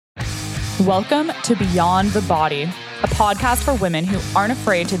Welcome to Beyond the Body, a podcast for women who aren't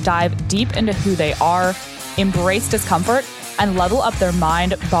afraid to dive deep into who they are, embrace discomfort, and level up their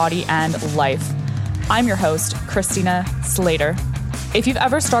mind, body, and life. I'm your host, Christina Slater. If you've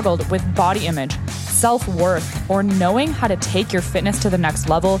ever struggled with body image, self-worth, or knowing how to take your fitness to the next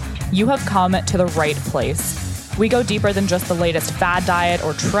level, you have come to the right place. We go deeper than just the latest fad diet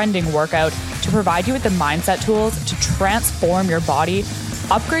or trending workout to provide you with the mindset tools to transform your body,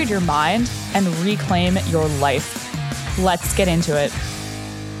 upgrade your mind, and reclaim your life. Let's get into it.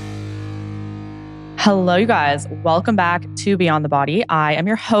 Hello, you guys. Welcome back to Beyond the Body. I am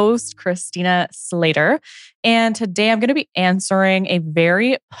your host, Christina Slater, and today I'm going to be answering a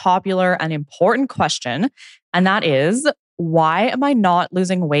very popular and important question, and that is, why am I not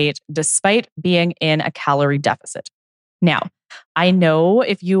losing weight despite being in a calorie deficit? Now, I know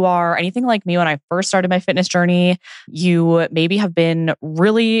if you are anything like me when I first started my fitness journey, you maybe have been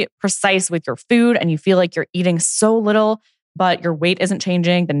really precise with your food and you feel like you're eating so little, but your weight isn't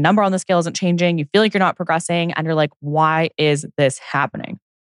changing. The number on the scale isn't changing. You feel like you're not progressing and you're like, why is this happening?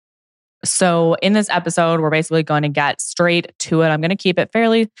 So in this episode, we're basically going to get straight to it. I'm going to keep it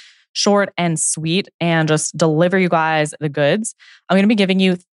fairly short and sweet and just deliver you guys the goods. I'm going to be giving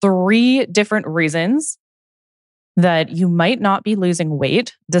you 3 different reasons that you might not be losing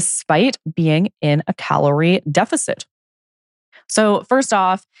weight despite being in a calorie deficit. So first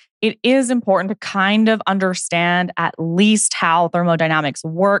off, it is important to kind of understand at least how thermodynamics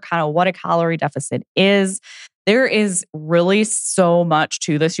work, kind of what a calorie deficit is. There is really so much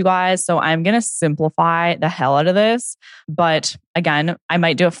to this, you guys. So I'm going to simplify the hell out of this. But again, I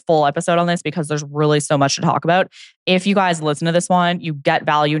might do a full episode on this because there's really so much to talk about. If you guys listen to this one, you get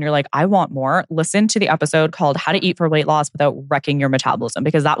value and you're like, I want more, listen to the episode called How to Eat for Weight Loss Without Wrecking Your Metabolism,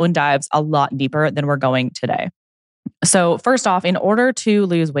 because that one dives a lot deeper than we're going today. So first off, in order to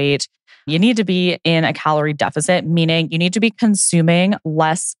lose weight, you need to be in a calorie deficit, meaning you need to be consuming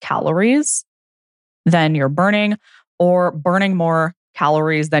less calories than you're burning, or burning more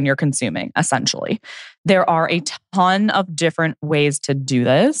calories than you're consuming, essentially. There are a ton of different ways to do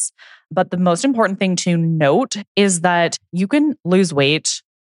this, but the most important thing to note is that you can lose weight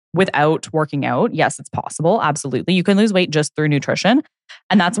without working out. Yes, it's possible. Absolutely. You can lose weight just through nutrition.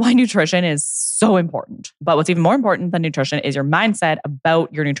 And that's why nutrition is so important. But what's even more important than nutrition is your mindset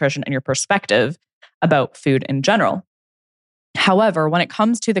about your nutrition and your perspective about food in general. However, when it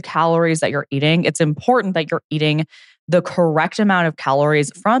comes to the calories that you're eating, it's important that you're eating the correct amount of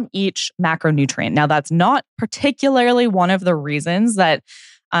calories from each macronutrient. Now, that's not particularly one of the reasons that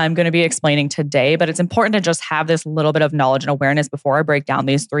I'm going to be explaining today, but it's important to just have this little bit of knowledge and awareness before I break down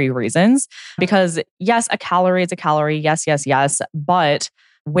these 3 reasons. Because yes, a calorie is a calorie. Yes, yes, yes. But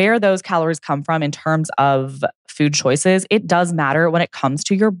where those calories come from in terms of food choices, it does matter when it comes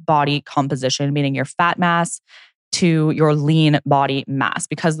to your body composition, meaning your fat mass to your lean body mass.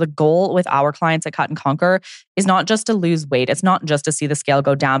 Because the goal with our clients at Cut and Conquer is not just to lose weight. It's not just to see the scale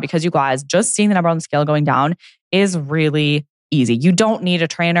go down, because you guys, just seeing the number on the scale going down is really easy. You don't need a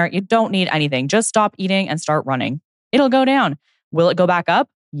trainer. You don't need anything. Just stop eating and start running. It'll go down. Will it go back up?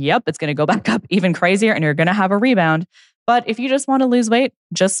 Yep, it's going to go back up even crazier and you're going to have a rebound. But if you just want to lose weight,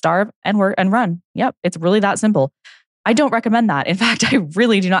 just starve and work and run. Yep, it's really that simple. I don't recommend that. In fact, I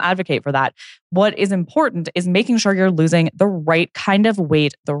really do not advocate for that. What is important is making sure you're losing the right kind of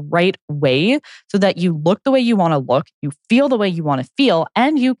weight, the right way, so that you look the way you want to look, you feel the way you want to feel,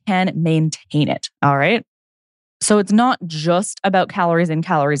 and you can maintain it. All right. So it's not just about calories in,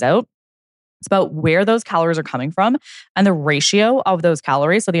 calories out. It's about where those calories are coming from and the ratio of those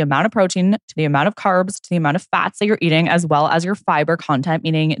calories. So the amount of protein to the amount of carbs to the amount of fats that you're eating, as well as your fiber content,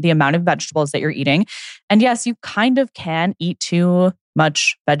 meaning the amount of vegetables that you're eating. And yes, you kind of can eat too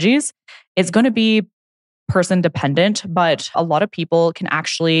much veggies. It's going to be person dependent, but a lot of people can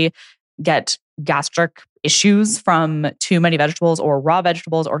actually get gastric issues from too many vegetables or raw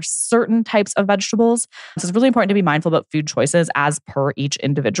vegetables or certain types of vegetables. So it's really important to be mindful about food choices as per each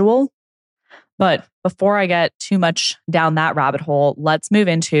individual. But before I get too much down that rabbit hole, let's move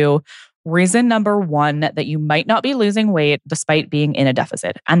into reason number 1 that you might not be losing weight despite being in a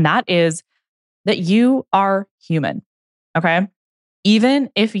deficit. And that is that you are human. Okay.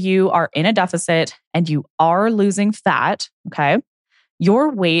 Even if you are in a deficit and you are losing fat, okay, your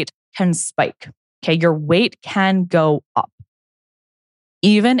weight can spike. Okay. Your weight can go up.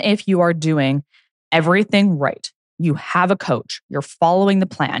 Even if you are doing everything right. You have a coach, you're following the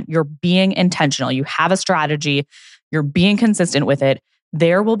plan, you're being intentional, you have a strategy, you're being consistent with it.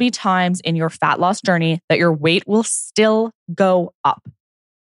 There will be times in your fat loss journey that your weight will still go up.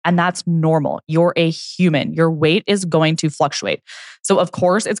 And that's normal. You're a human. Your weight is going to fluctuate. So, of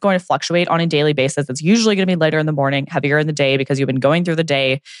course, it's going to fluctuate on a daily basis. It's usually going to be lighter in the morning, heavier in the day because you've been going through the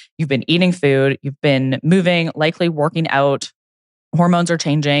day, you've been eating food, you've been moving, likely working out, hormones are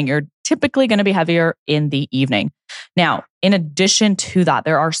changing. You're typically going to be heavier in the evening. Now, in addition to that,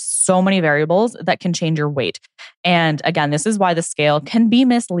 there are so many variables that can change your weight. And again, this is why the scale can be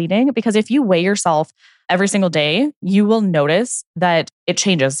misleading because if you weigh yourself every single day, you will notice that it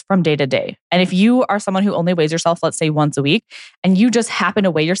changes from day to day. And if you are someone who only weighs yourself, let's say once a week, and you just happen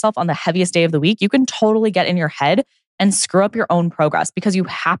to weigh yourself on the heaviest day of the week, you can totally get in your head and screw up your own progress because you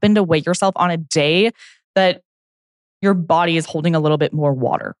happen to weigh yourself on a day that your body is holding a little bit more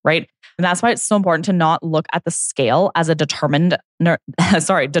water, right? And that's why it's so important to not look at the scale as a determinant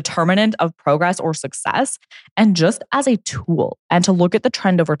of progress or success, and just as a tool and to look at the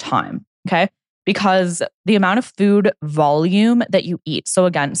trend over time, okay? Because the amount of food volume that you eat. So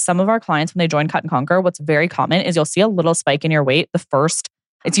again, some of our clients, when they join Cut and Conquer, what's very common is you'll see a little spike in your weight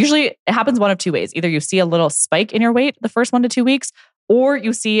it happens one of two ways. Either you see a little spike in your weight the first 1 to 2 weeks, or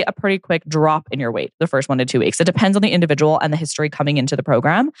you see a pretty quick drop in your weight the first 1 to 2 weeks. It depends on the individual and the history coming into the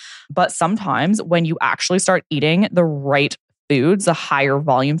program. But sometimes when you actually start eating the right foods, the higher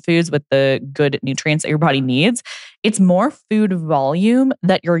volume foods with the good nutrients that your body needs, it's more food volume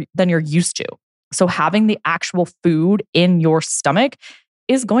than you're used to. So having the actual food in your stomach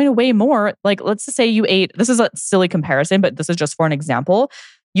is going to weigh more. Like, let's just say you ate, this is a silly comparison, but this is just for an example.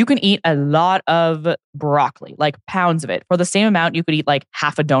 You can eat a lot of broccoli, like pounds of it. For the same amount, you could eat like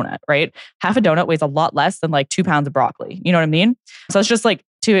half a donut, right? Half a donut weighs a lot less than like 2 pounds of broccoli. You know what I mean? So it's just like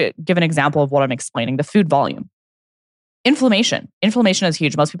to give an example of what I'm explaining, the food volume. Inflammation. Inflammation is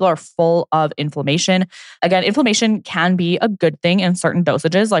huge. Most people are full of inflammation. Again, inflammation can be a good thing in certain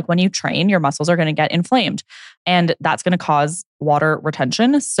dosages. Like when you train, your muscles are going to get inflamed and that's going to cause water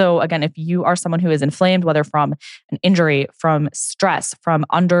retention. So again, if you are someone who is inflamed, whether from an injury, from stress, from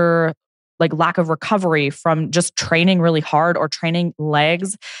lack of recovery, from just training really hard or training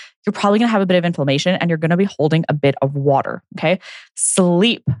legs, you're probably going to have a bit of inflammation and you're going to be holding a bit of water. Okay.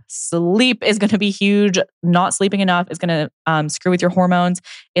 Sleep is going to be huge. Not sleeping enough is going to screw with your hormones.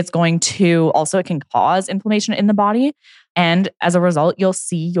 It can cause inflammation in the body. And as a result, you'll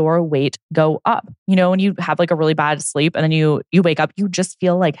see your weight go up. You know, when you have like a really bad sleep and then you wake up, you just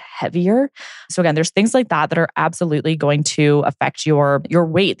feel like heavier. So again, there's things like that are absolutely going to affect your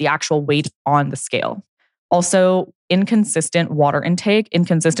weight, the actual weight on the scale. Also, inconsistent water intake,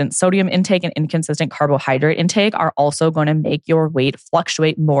 inconsistent sodium intake, and inconsistent carbohydrate intake are also going to make your weight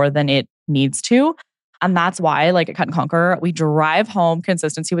fluctuate more than it needs to. And that's why, like at Cut and Conquer, we drive home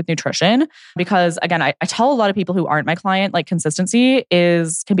consistency with nutrition. Because again, I tell a lot of people who aren't my client, like consistency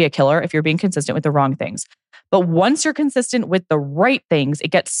can be a killer if you're being consistent with the wrong things. But once you're consistent with the right things, it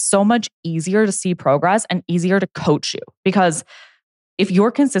gets so much easier to see progress and easier to coach you. Because if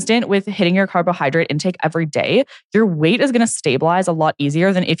you're consistent with hitting your carbohydrate intake every day, your weight is going to stabilize a lot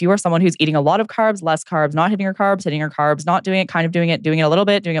easier than if you are someone who's eating a lot of carbs, less carbs, not hitting your carbs, not doing it, kind of doing it a little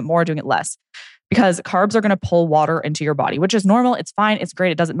bit, doing it more, doing it less. Because carbs are going to pull water into your body, which is normal. It's fine. It's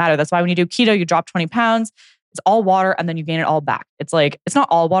great. It doesn't matter. That's why when you do keto, you drop 20 pounds. It's all water and then you gain it all back. It's not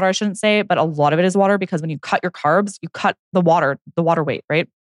all water, I shouldn't say, but a lot of it is water because when you cut your carbs, you cut the water weight, right?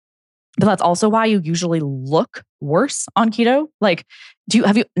 But that's also why you usually look worse on keto. Like,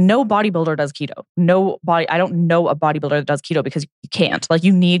 no bodybuilder does keto. I don't know a bodybuilder that does keto because you can't. Like,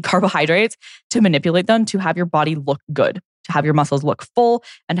 you need carbohydrates to manipulate them to have your body look good, to have your muscles look full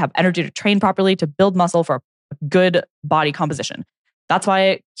and have energy to train properly, to build muscle for a good body composition. That's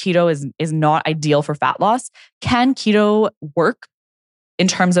why keto is not ideal for fat loss. Can keto work in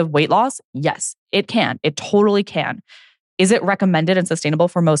terms of weight loss? Yes, it can. It totally can. Is it recommended and sustainable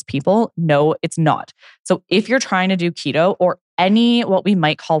for most people? No, it's not. So if you're trying to do keto or any what we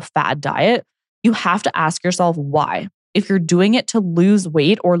might call fad diet, you have to ask yourself why. If you're doing it to lose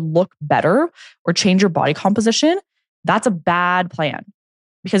weight or look better or change your body composition, that's a bad plan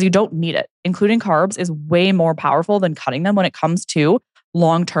because you don't need it. Including carbs is way more powerful than cutting them when it comes to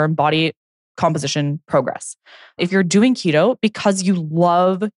long-term body composition progress. If you're doing keto because you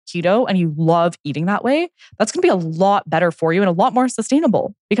love keto and you love eating that way, that's going to be a lot better for you and a lot more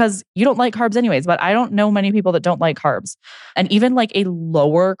sustainable because you don't like carbs anyways, but I don't know many people that don't like carbs. And even like a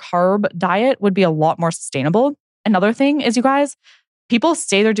lower carb diet would be a lot more sustainable. Another thing is, you guys, people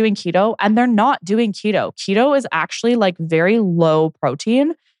say they're doing keto and they're not doing keto. Keto is actually like very low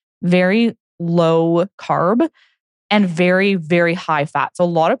protein, very low carb, and very, very high fat. So a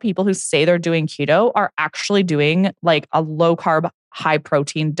lot of people who say they're doing keto are actually doing like a low carb, high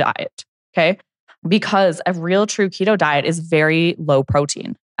protein diet. Okay. Because a real true keto diet is very low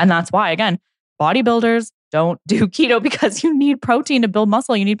protein. And that's why, again, bodybuilders don't do keto because you need protein to build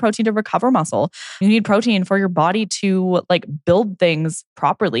muscle. You need protein to recover muscle. You need protein for your body to like build things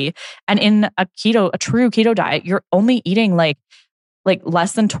properly. And in a true keto diet, you're only eating like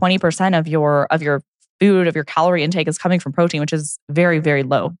less than 20% of your food, of your calorie intake is coming from protein, which is very, very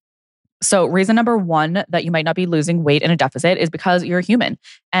low. So reason number one that you might not be losing weight in a deficit is because you're human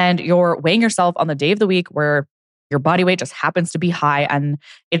and you're weighing yourself on the day of the week where your body weight just happens to be high and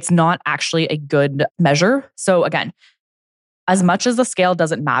it's not actually a good measure. So again, as much as the scale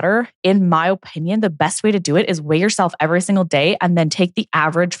doesn't matter, in my opinion, the best way to do it is weigh yourself every single day and then take the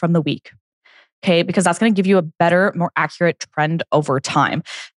average from the week. Okay, because that's going to give you a better, more accurate trend over time.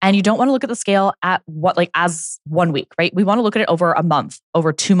 And you don't want to look at the scale at as 1 week, right? We want to look at it over a month,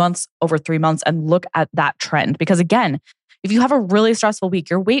 over 2 months, over 3 months, and look at that trend. Because again, if you have a really stressful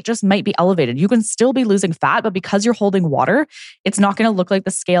week, your weight just might be elevated. You can still be losing fat, but because you're holding water, it's not going to look like the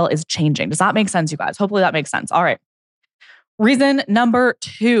scale is changing. Does that make sense, you guys? Hopefully that makes sense. All right. Reason number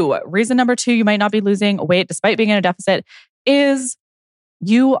two you might not be losing weight despite being in a deficit is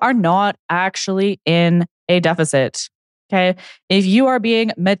you are not actually in a deficit. Okay. If you are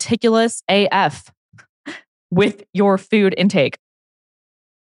being meticulous AF with your food intake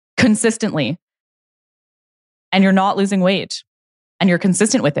consistently, and you're not losing weight, and you're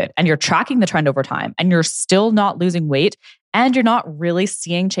consistent with it, and you're tracking the trend over time, and you're still not losing weight, and you're not really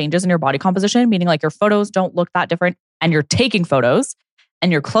seeing changes in your body composition, meaning like your photos don't look that different, and you're taking photos,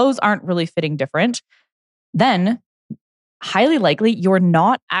 and your clothes aren't really fitting different, then highly likely you're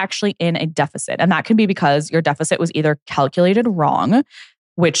not actually in a deficit. And that can be because your deficit was either calculated wrong,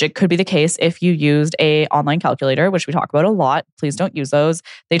 which it could be the case if you used an online calculator, which we talk about a lot. Please don't use those.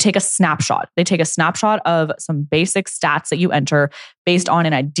 They take a snapshot. They take a snapshot of some basic stats that you enter based on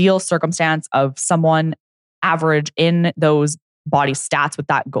an ideal circumstance of someone average in those body stats with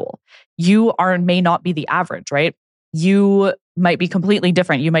that goal. You may not be the average, right? You might be completely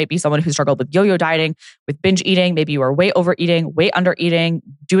different. You might be someone who struggled with yo-yo dieting, with binge eating. Maybe you are way overeating, way undereating,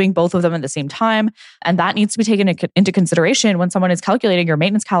 doing both of them at the same time. And that needs to be taken into consideration when someone is calculating your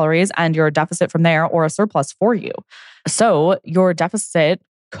maintenance calories and your deficit from there or a surplus for you. So your deficit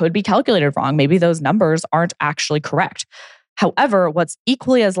could be calculated wrong. Maybe those numbers aren't actually correct. However, what's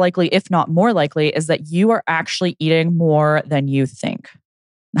equally as likely, if not more likely, is that you are actually eating more than you think.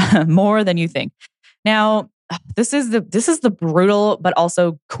 More than you think. Now, this is the brutal but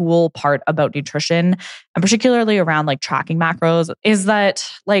also cool part about nutrition, and particularly around like tracking macros, is that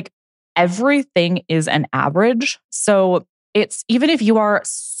like everything is an average. So it's, even if you are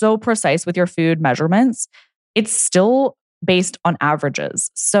so precise with your food measurements, it's still based on averages.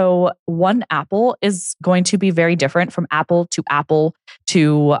 So one apple is going to be very different from apple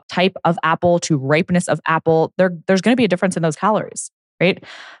to type of apple to ripeness of apple. There's going to be a difference in those calories, right?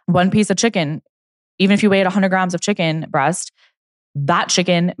 One piece of chicken, even if you weighed 100 grams of chicken breast, that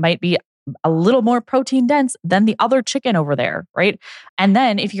chicken might be a little more protein dense than the other chicken over there, right? And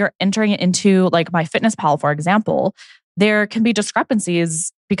then if you're entering it into like MyFitnessPal, for example, there can be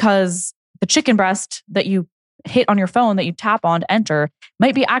discrepancies because the chicken breast that you hit on your phone, that you tap on to enter,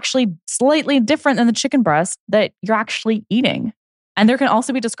 might be actually slightly different than the chicken breast that you're actually eating. And there can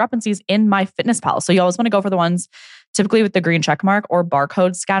also be discrepancies in MyFitnessPal. So you always want to go for the ones typically with the green check mark or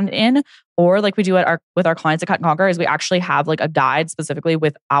barcode scanned in, or like we do with our clients at Cut and Conquer, is we actually have like a guide specifically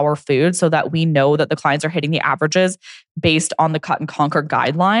with our food so that we know that the clients are hitting the averages based on the Cut and Conquer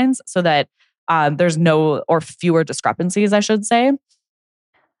guidelines, so that there's no or fewer discrepancies, I should say.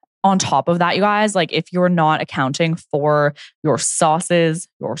 On top of that, you guys, like if you're not accounting for your sauces,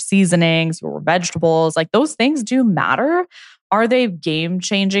 your seasonings, your vegetables, like those things do matter. Are they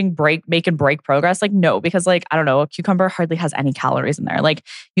game-changing, make and break progress? Like, no, because like, I don't know, a cucumber hardly has any calories in there. Like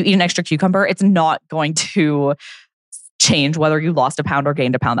you eat an extra cucumber, it's not going to change whether you lost a pound or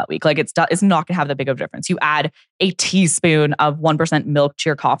gained a pound that week. Like it's not going to have that big of a difference. You add a teaspoon of 1% milk to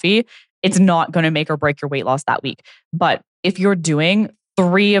your coffee, it's not going to make or break your weight loss that week. But if you're doing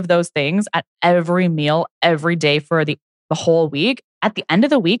 3 of those things at every meal, every day for the whole week, at the end of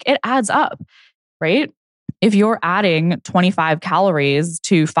the week, it adds up, right? If you're adding 25 calories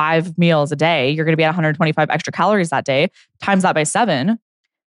to 5 meals a day, you're going to be at 125 extra calories that day. Times that by 7,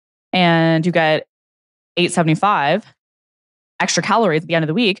 and you get 875 extra calories at the end of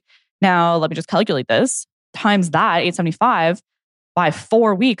the week. Now, let me just calculate this. Times that, 875, by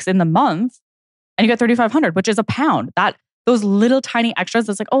 4 weeks in the month, and you get 3,500, which is a pound. Those little tiny extras,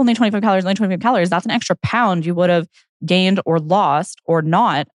 that's like, oh, only 25 calories, only 25 calories. That's an extra pound you would have gained or lost or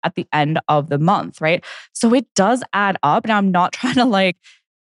not at the end of the month, right? So it does add up. Now, I'm not trying to like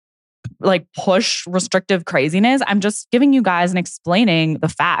like push restrictive craziness. I'm just giving you guys and explaining the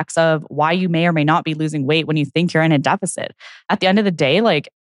facts of why you may or may not be losing weight when you think you're in a deficit. At the end of the day, like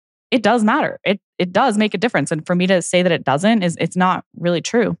it does matter. It does make a difference. And for me to say that it doesn't it's not really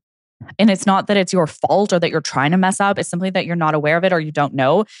true. And it's not that it's your fault or that you're trying to mess up. It's simply that you're not aware of it or you don't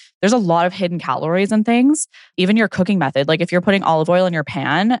know. There's a lot of hidden calories and things. Even your cooking method. Like if you're putting olive oil in your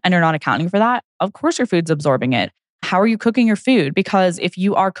pan and you're not accounting for that, of course your food's absorbing it. How are you cooking your food? Because if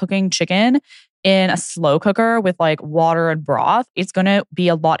you are cooking chicken in a slow cooker with like water and broth, it's going to be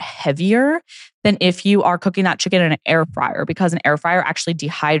a lot heavier than if you are cooking that chicken in an air fryer, because an air fryer actually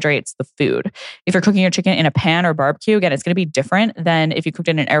dehydrates the food. If you're cooking your chicken in a pan or barbecue, again, it's going to be different than if you cooked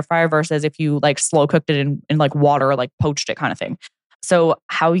it in an air fryer versus if you like slow cooked it in like water or like poached it kind of thing. So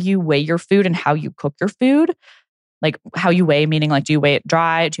how you weigh your food and how you cook your food, like how you weigh, meaning like, do you weigh it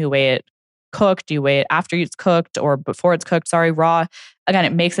dry? Do you weigh it cooked? Do you weigh it after it's cooked or before it's cooked? Raw. Again,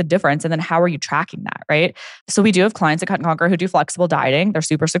 it makes a difference. And then how are you tracking that, right? So we do have clients at Cut and Conquer who do flexible dieting. They're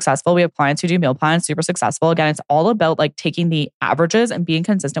super successful. We have clients who do meal plans, super successful. Again, it's all about like taking the averages and being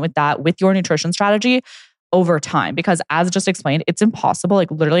consistent with that with your nutrition strategy over time. Because as just explained, it's impossible,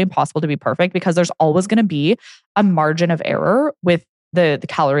 like literally impossible to be perfect because there's always going to be a margin of error with the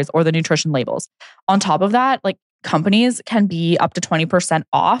calories or the nutrition labels. On top of that, like companies can be up to 20%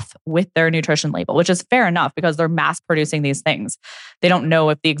 off with their nutrition label, which is fair enough because they're mass producing these things. They don't know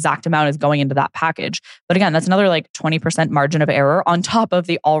if the exact amount is going into that package. But again, that's another like 20% margin of error on top of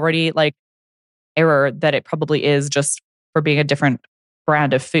the already like error that it probably is just for being a different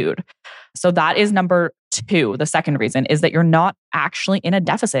brand of food. So that is number 2. The second reason is that you're not actually in a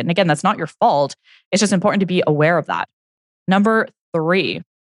deficit. And again, that's not your fault. It's just important to be aware of that. Number three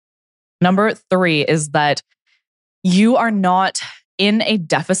is that you are not in a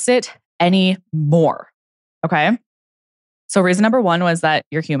deficit anymore. Okay. So reason number 1 was that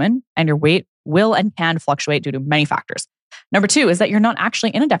you're human and your weight will and can fluctuate due to many factors. Number 2 is that you're not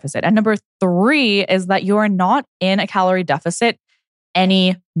actually in a deficit. And number 3 is that you are not in a calorie deficit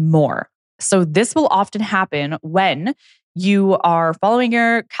anymore. So this will often happen when you are following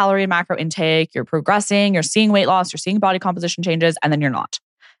your calorie and macro intake, you're progressing, you're seeing weight loss, you're seeing body composition changes, and then you're not.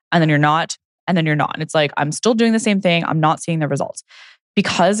 And then you're not. And then you're not. And it's like, I'm still doing the same thing. I'm not seeing the results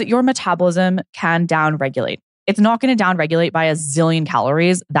because your metabolism can downregulate. It's not going to downregulate by a zillion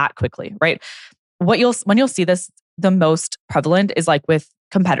calories that quickly, right? When you'll see this the most prevalent is like with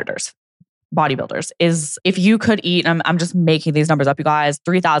competitors, bodybuilders, is if you could eat, and I'm just making these numbers up, you guys,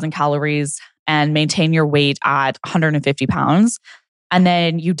 3,000 calories and maintain your weight at 150 pounds. And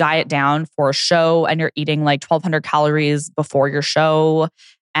then you diet down for a show and you're eating like 1,200 calories before your show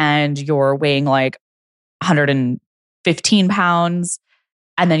and you're weighing like 115 pounds.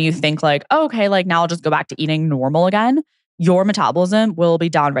 And then you think like, oh, okay, like now I'll just go back to eating normal again. Your metabolism will be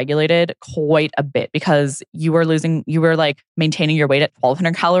downregulated quite a bit because you were like maintaining your weight at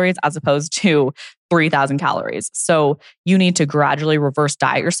 1,200 calories as opposed to 3,000 calories. So you need to gradually reverse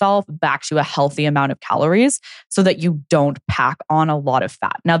diet yourself back to a healthy amount of calories so that you don't pack on a lot of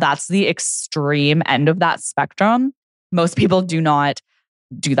fat. Now that's the extreme end of that spectrum. Most people do not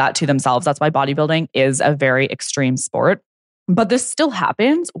do that to themselves. That's why bodybuilding is a very extreme sport. But this still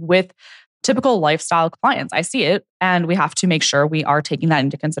happens with typical lifestyle clients. I see it, and we have to make sure we are taking that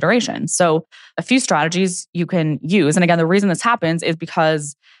into consideration. So a few strategies you can use. And again, the reason this happens is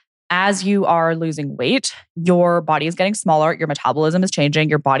because as you are losing weight, your body is getting smaller, your metabolism is changing,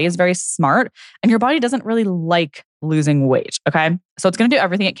 your body is very smart, and your body doesn't really like losing weight, okay? So it's going to do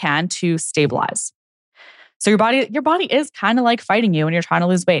everything it can to stabilize. So your body is kind of like fighting you when you're trying to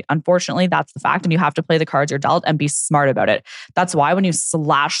lose weight. Unfortunately, that's the fact. And you have to play the cards you're dealt and be smart about it. That's why when you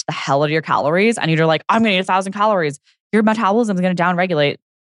slash the hell out of your calories and you're like, I'm going to eat 1,000 calories, your metabolism is going to downregulate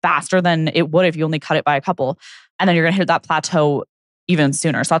faster than it would if you only cut it by a couple. And then you're going to hit that plateau even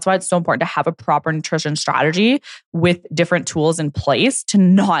sooner. So that's why it's so important to have a proper nutrition strategy with different tools in place to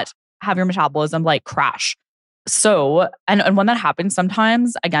not have your metabolism like crash. So, and when that happens,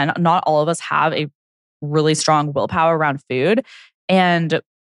 sometimes, again, not all of us have a really strong willpower around food. And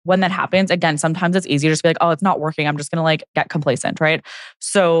when that happens, again, sometimes it's easier to just be like, oh, it's not working. I'm just going to like get complacent, right?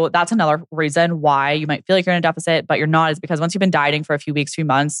 So that's another reason why you might feel like you're in a deficit, but you're not, is because once you've been dieting for a few weeks, few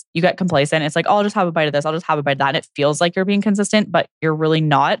months, you get complacent. It's like, oh, I'll just have a bite of this. I'll just have a bite of that. And it feels like you're being consistent, but you're really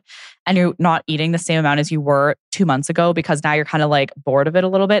not. And you're not eating the same amount as you were 2 months ago because now you're kind of like bored of it a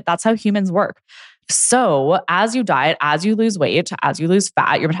little bit. That's how humans work. So as you diet, as you lose weight, as you lose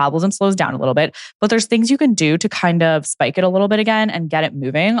fat, your metabolism slows down a little bit, but there's things you can do to kind of spike it a little bit again and get it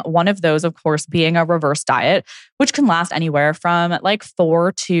moving. One of those, of course, being a reverse diet, which can last anywhere from like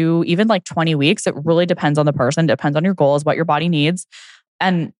 4 to even like 20 weeks. It really depends on the person, depends on your goals, what your body needs.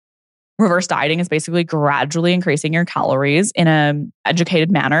 And Reverse dieting is basically gradually increasing your calories in an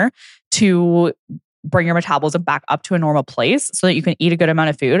educated manner to bring your metabolism back up to a normal place so that you can eat a good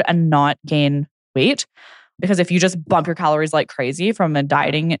amount of food and not gain weight. Because if you just bump your calories like crazy from a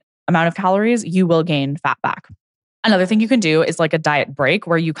dieting amount of calories, you will gain fat back. Another thing you can do is like a diet break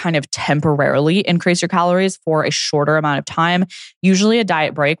where you kind of temporarily increase your calories for a shorter amount of time. Usually a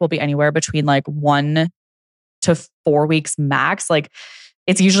diet break will be anywhere between like 1 to 4 weeks max. Like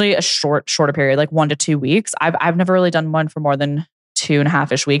it's usually a shorter period, like 1 to 2 weeks. I've never really done one for more than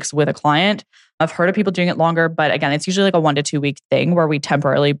 2.5-ish weeks with a client. I've heard of people doing it longer, but again, it's usually like a 1 to 2 week thing where we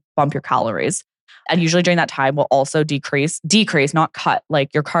temporarily bump your calories. And usually during that time, we'll also decrease, not cut,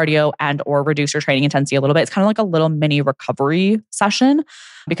 like your cardio and or reduce your training intensity a little bit. It's kind of like a little mini recovery session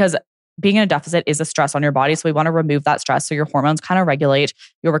because being in a deficit is a stress on your body. So we want to remove that stress so your hormones kind of regulate,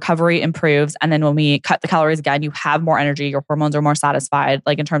 your recovery improves. And then when we cut the calories again, you have more energy, your hormones are more satisfied,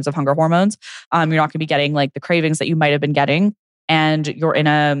 like in terms of hunger hormones. You're not going to be getting like the cravings that you might have been getting. And you're in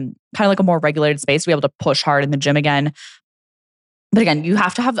a kind of like a more regulated space to be able to push hard in the gym again. But again, you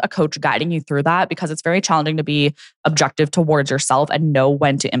have to have a coach guiding you through that because it's very challenging to be objective towards yourself and know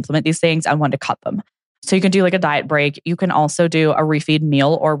when to implement these things and when to cut them. So you can do like a diet break. You can also do a refeed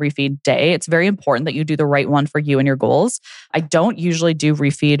meal or refeed day. It's very important that you do the right one for you and your goals. I don't usually do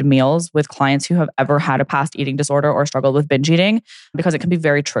refeed meals with clients who have ever had a past eating disorder or struggled with binge eating because it can be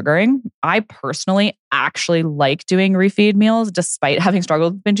very triggering. I personally actually like doing refeed meals despite having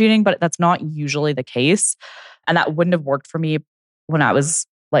struggled with binge eating, but that's not usually the case. And that wouldn't have worked for me when I was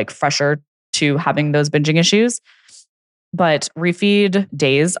like fresher to having those binging issues. But refeed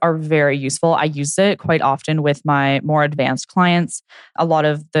days are very useful. I use it quite often with my more advanced clients. A lot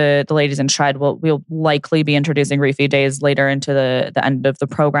of the ladies in Shred will likely be introducing refeed days later into the end of the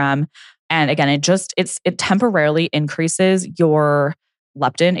program. And again, it temporarily increases your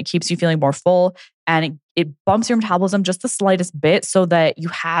leptin. It keeps you feeling more full and it bumps your metabolism just the slightest bit so that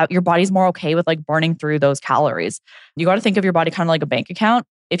your body's more okay with like burning through those calories. You got to think of your body kind of like a bank account.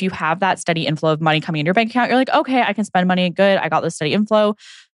 If you have that steady inflow of money coming in your bank account, you're like, okay, I can spend money. Good. I got this steady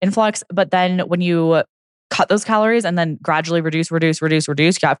influx. But then when you cut those calories and then gradually reduce, you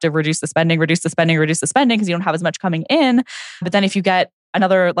have to reduce the spending because you don't have as much coming in. But then if you get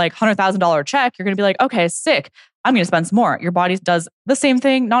another like $100,000 check, you're going to be like, okay, sick. I'm going to spend some more. Your body does the same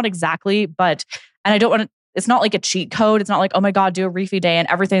thing, not exactly, but, and I don't want to, it's not like a cheat code. It's not like, oh my God, do a refeed day and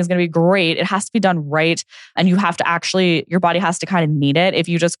everything's going to be great. It has to be done right. And you have to actually, your body has to kind of need it. If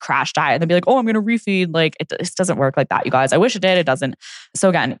you just crash diet and then be like, oh, I'm going to refeed, like it doesn't work like that, you guys. I wish it did. It doesn't. So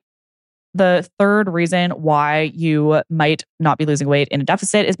again, the third reason why you might not be losing weight in a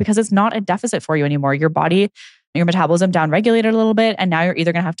deficit is because it's not a deficit for you anymore. Your body, your metabolism downregulated a little bit. And now you're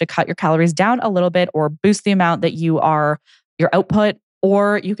either going to have to cut your calories down a little bit or boost the amount that your output,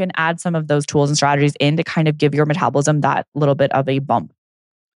 or you can add some of those tools and strategies in to kind of give your metabolism that little bit of a bump.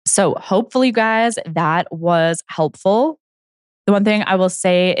 So hopefully, you guys, that was helpful. The one thing I will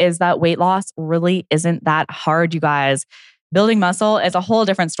say is that weight loss really isn't that hard, you guys. Building muscle is a whole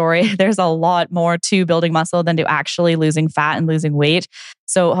different story. There's a lot more to building muscle than to actually losing fat and losing weight.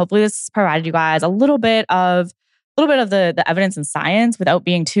 So hopefully this provided you guys a little bit of the evidence and science without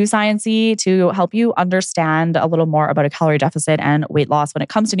being too sciencey to help you understand a little more about a calorie deficit and weight loss when it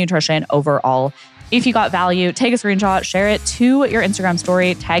comes to nutrition overall. If you got value, take a screenshot, share it to your Instagram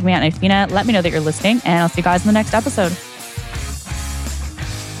story, tag me at Nifina, let me know that you're listening, and I'll see you guys in the next episode.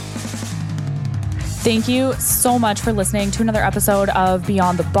 Thank you so much for listening to another episode of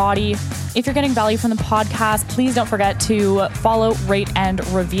Beyond the Body. If you're getting value from the podcast, please don't forget to follow, rate, and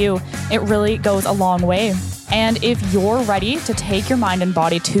review. It really goes a long way. And if you're ready to take your mind and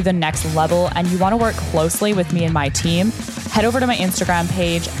body to the next level and you want to work closely with me and my team, head over to my Instagram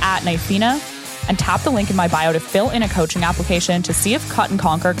page at Nifina and tap the link in my bio to fill in a coaching application to see if Cut and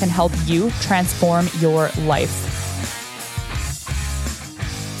Conquer can help you transform your life.